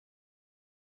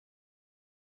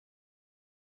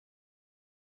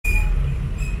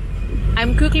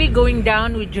I'm quickly going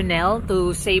down with Janelle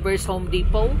to Saber's Home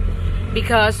Depot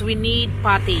because we need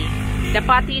putty. The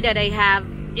putty that I have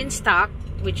in stock,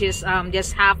 which is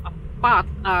just half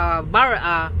a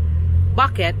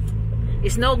bucket,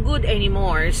 is no good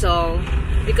anymore. So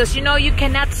because you know you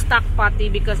cannot stock putty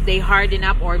because they harden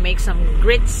up or make some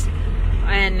grits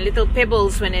and little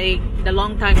pebbles when the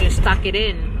long time you stuck it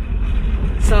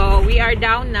in. So we are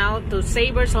down now to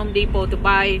Saber's Home Depot to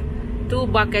buy 2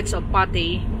 buckets of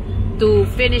putty to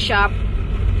finish up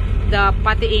the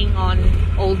puttying on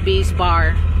Old B's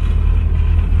bar.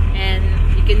 And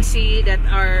you can see that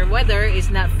our weather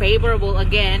is not favorable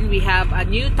again. We have a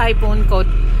new typhoon called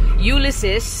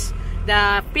Ulysses,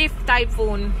 the 5th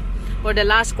typhoon for the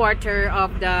last quarter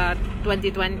of the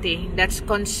 2020 that's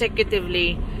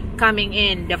consecutively coming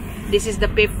in. This is the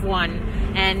 5th one,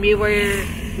 and we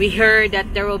heard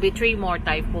that there will be 3 more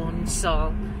typhoons.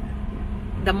 So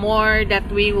the more that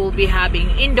we will be having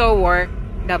indoor work,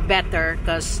 the better,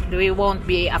 because we won't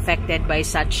be affected by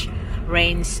such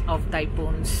rains of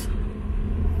typhoons.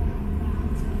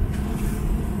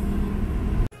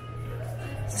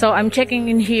 So I'm checking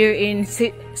in here in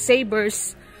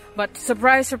Saber's, but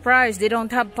surprise, surprise, they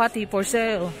don't have putty for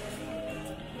sale.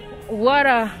 What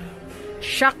a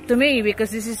shock to me, because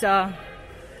this is a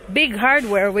big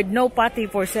hardware with no putty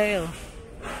for sale.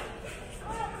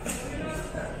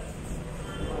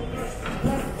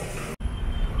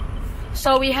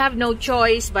 So we have no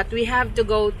choice, but we have to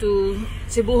go to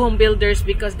Cebu Home Builders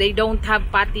because they don't have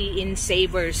putty in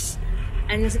Saber's.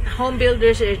 And Home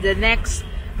Builders is the next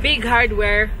big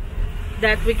hardware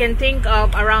that we can think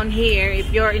of around here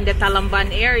if you're in the Talamban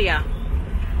area.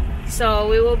 So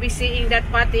we will be seeing that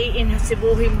putty in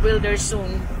Cebu Home Builders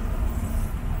soon.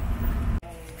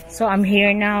 So I'm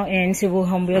here now in Cebu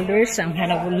Home Builders. I'm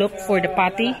gonna look for the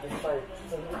putty.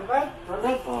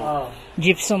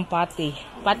 Gypsum Putty.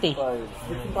 Putty.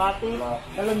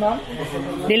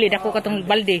 Dili, dako katong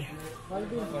balde.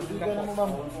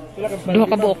 Duha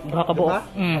ka buok.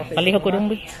 Palihog ko dong.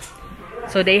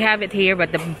 So they have it here,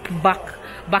 but the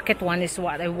bucket one is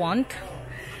what I want.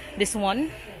 This one.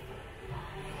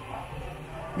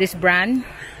 This brand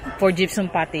for Gypsum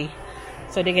Putty.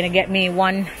 So they're gonna get me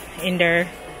one in their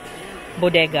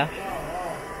bodega.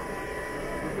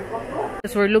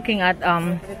 So we're looking at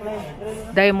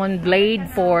diamond blade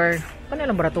for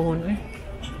kanilang baratuhon.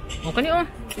 Oh, kanino?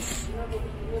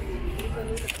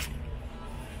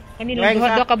 Kanino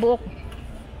duha ka buok.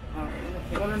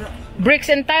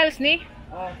 Bricks and tiles ni?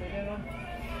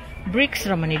 Bricks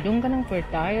raman ni dong kanang for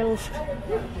tiles.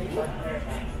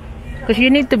 Because you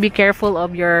need to be careful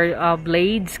of your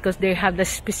blades, because they have the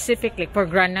specific, like for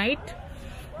granite,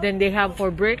 then they have for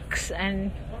bricks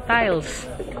and tiles.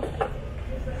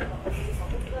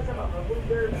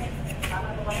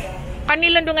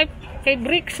 Kanilang dong ay kay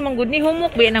bricks man gud ni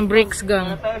humok ba ng bricks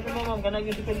gang.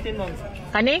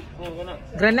 Kani?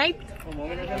 Granite?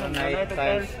 Granite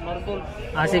tiles, marble.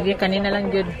 Ah sige, kanina lang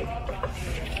gud.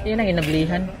 Yan ang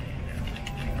inablihan.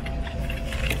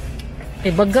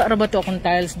 Eh baga ra ba to akong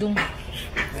tiles dong?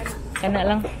 Kana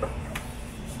lang.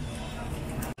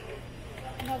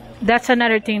 That's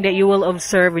another thing that you will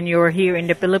observe when you're here in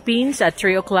the Philippines at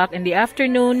 3 o'clock in the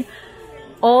afternoon.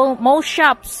 Most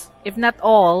shops, if not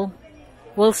all,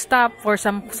 will stop for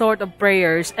some sort of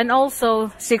prayers, and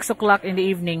also 6 o'clock in the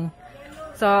evening.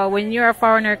 So when you're a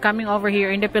foreigner coming over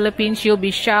here in the Philippines, you'll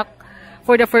be shocked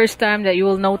for the first time that you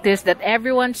will notice that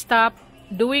everyone stopped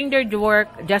doing their work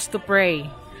just to pray.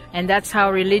 And that's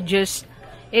how religious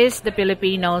is the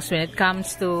Filipinos. When it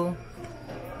comes to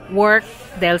work,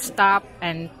 they'll stop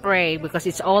and pray because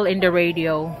it's all in the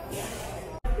radio.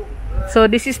 So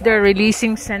this is the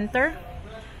releasing center.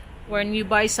 When you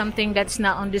buy something that's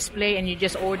not on display and you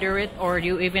just order it, or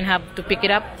you even have to pick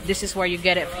it up, this is where you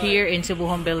get it here in Cebu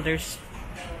Home Builders.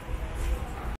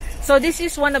 So this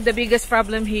is one of the biggest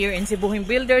problem here in Cebu Home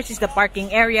Builders, is the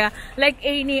parking area. Like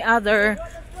any other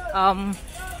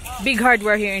big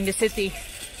hardware here in the city,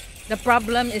 the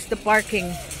problem is the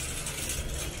parking.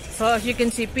 So as you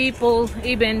can see, people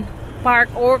even park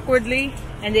awkwardly,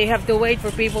 and they have to wait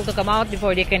for people to come out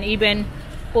before they can even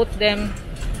put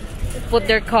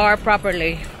their car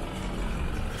properly.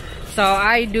 So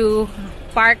I do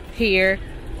park here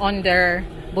on their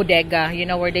bodega, you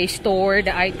know, where they store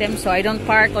the items. So I don't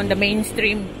park on the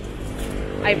mainstream,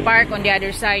 I park on the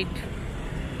other side.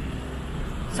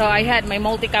 So I had my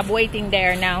multi-cab waiting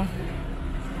there now.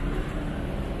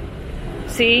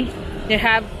 See, they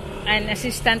have an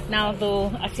assistant now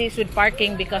to assist with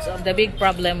parking because of the big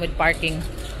problem with parking.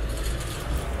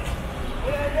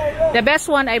 The best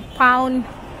one I found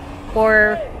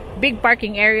for big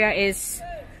parking area is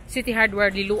City Hardware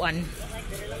Liluan.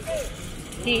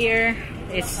 here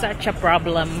is such a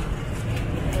problem.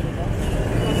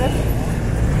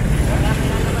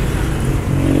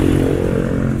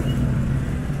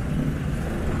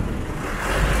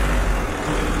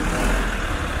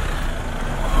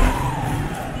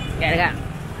 Kaya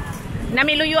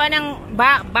namiluyuan ng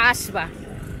baas ba?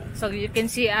 So you can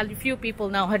see a few people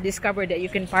now have discovered that you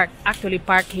can actually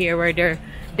park here where their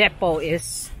depot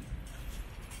is.